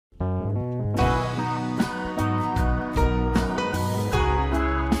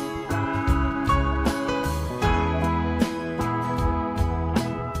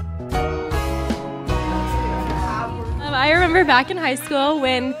remember back in high school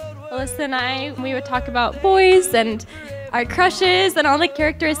when Alyssa and we would talk about boys and our crushes and all the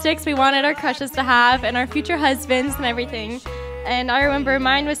characteristics we wanted our crushes to have and our future husbands and everything. And I remember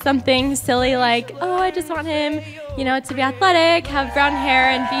mine was something silly like, oh, I just want him, to be athletic, have brown hair,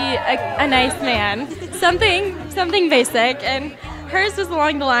 and be a nice man. Something basic. And hers was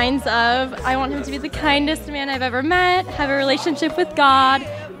along the lines of, I want him to be the kindest man I've ever met, have a relationship with God,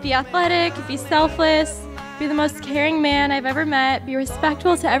 be athletic, be selfless, be the most caring man I've ever met, be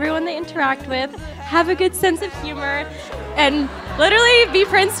respectful to everyone they interact with, have a good sense of humor, and literally be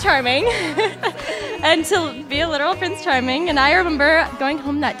Prince Charming. And to be a literal Prince Charming. And I remember going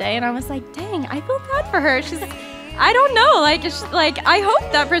home that day and I was like, dang, I feel bad for her. She's, I don't know, I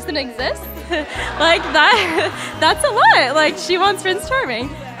hope that person exists. That's a lot. She wants Prince Charming.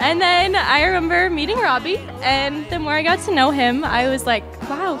 And then I remember meeting Robbie, and the more I got to know him, I was like,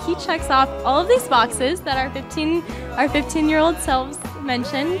 wow, he checks off all of these boxes that our 15-year-old selves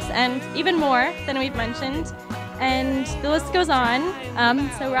mentioned, and even more than we've mentioned. And the list goes on.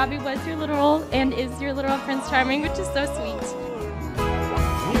 So Robbie was your literal and is your literal Prince Charming, which is so sweet.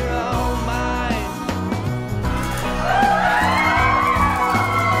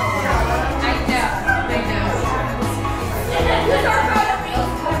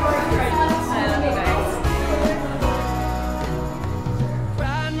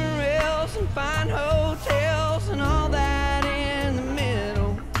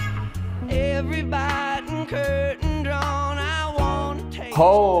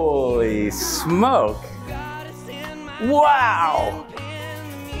 Holy smoke! Wow!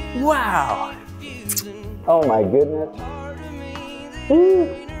 Wow! Oh my goodness! Woo.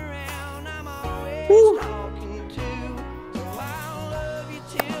 Woo.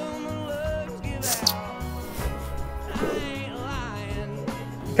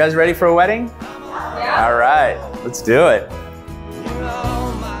 You guys ready for a wedding? Yeah. All right, let's do it.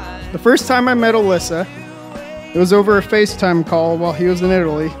 The first time I met Alyssa, it was over a FaceTime call while he was in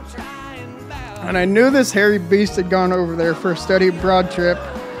Italy. And I knew this hairy beast had gone over there for a study abroad trip.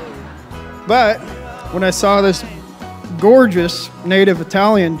 But when I saw this gorgeous native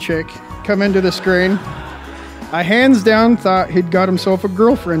Italian chick come into the screen, I hands down thought he'd got himself a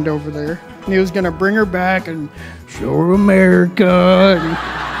girlfriend over there. And he was gonna bring her back and show her America.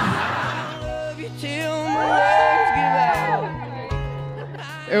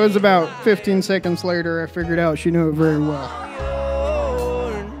 It was about 15 seconds later, I figured out she knew it very well.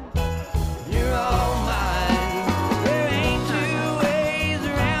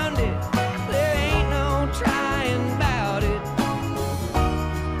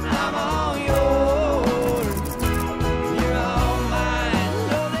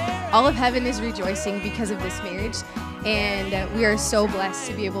 All of heaven is rejoicing because of this marriage, and we are so blessed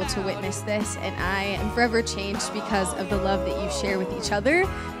to be able to witness this, and I am forever changed because of the love that you share with each other,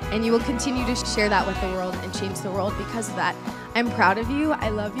 and you will continue to share that with the world and change the world because of that. I'm proud of you, I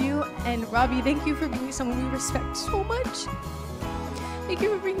love you, and Robbie, thank you for being someone we respect so much. Thank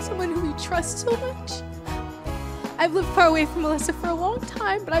you for being someone who we trust so much. I've lived far away from Alyssa for a long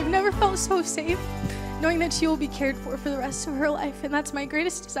time, but I've never felt so safe knowing that she will be cared for the rest of her life, and that's my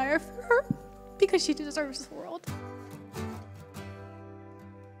greatest desire for her because she deserves the world.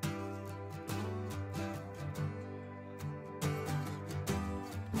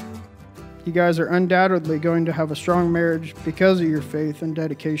 You guys are undoubtedly going to have a strong marriage because of your faith and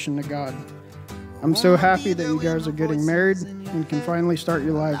dedication to God. I'm so happy that you guys are getting married and can finally start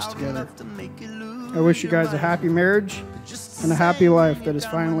your lives together. I wish you guys a happy marriage and a happy life that is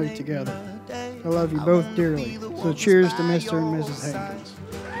finally together. I love you both dearly. So cheers to Mr. and Mrs. Hankins.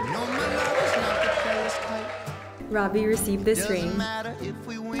 Robbie received this ring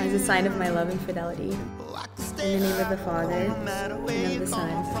as a sign of my love and fidelity. In the name of the Father, and of the Son,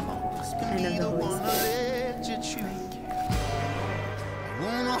 and of the Holy Spirit. I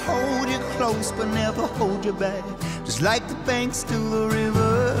wanna hold you close, but never hold you back, just like the banks to the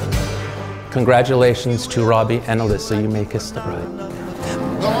river. Congratulations to Robbie and Alyssa. You may kiss the bride.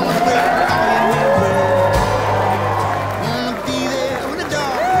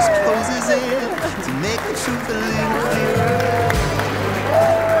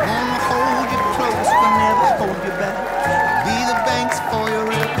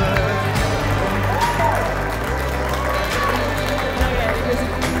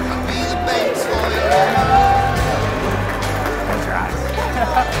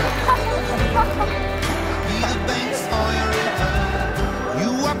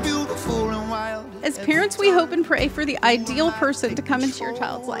 As parents, we hope and pray for the ideal person to come into your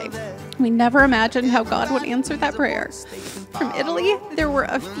child's life. We never imagined how God would answer that prayer. From Italy, there were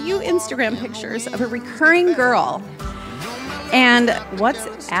a few Instagram pictures of a recurring girl and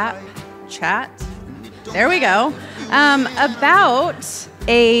WhatsApp chat. There we go. About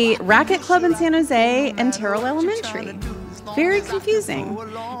a racket club in San Jose and Terrell Elementary. Very confusing.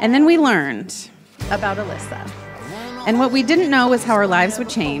 And then we learned about Alyssa. And what we didn't know was how our lives would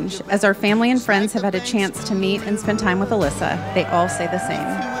change. As our family and friends have had a chance to meet and spend time with Alyssa, they all say the same.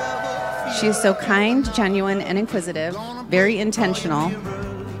 She is so kind, genuine, and inquisitive, very intentional.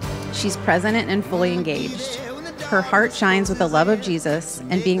 She's present and fully engaged. Her heart shines with the love of Jesus,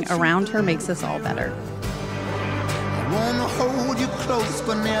 and being around her makes us all better. I wanna hold you close,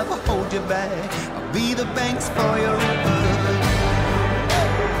 but never hold you back. I'll be the banks for your river.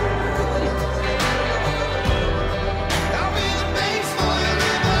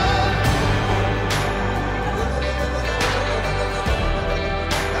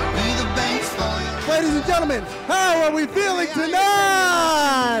 Ladies and gentlemen, how are we feeling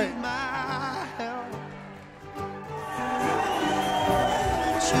tonight?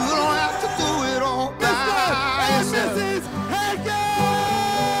 You don't have to do it all by yourself.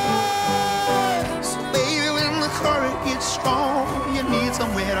 So baby, when the current gets strong, you need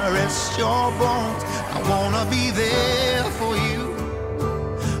somewhere to rest your bones. I wanna be there for you.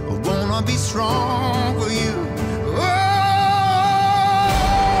 I wanna be strong for you.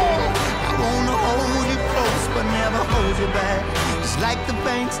 But never hold you back, just like the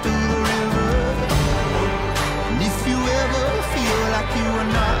banks do the river. And if you ever feel like you are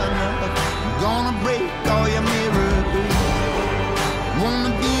not enough, I'm gonna break all your mirrors.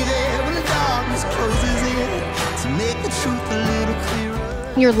 Wanna be there when the darkness closes in, to make the truth a little clearer.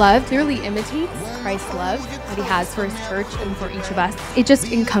 Your love clearly imitates Christ's love that he has for his church and for each of us. It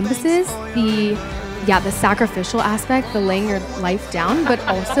just encompasses the sacrificial aspect, the laying your life down, but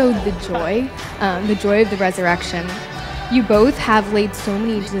also the joy of the resurrection. You both have laid so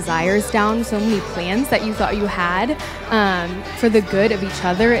many desires down, so many plans that you thought you had for the good of each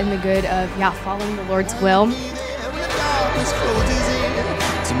other and the good of following the Lord's will. To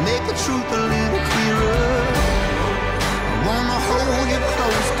make the truth a little clearer, I wanna hold you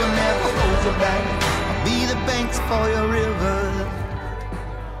close, but never hold you back. I'll be the banks for your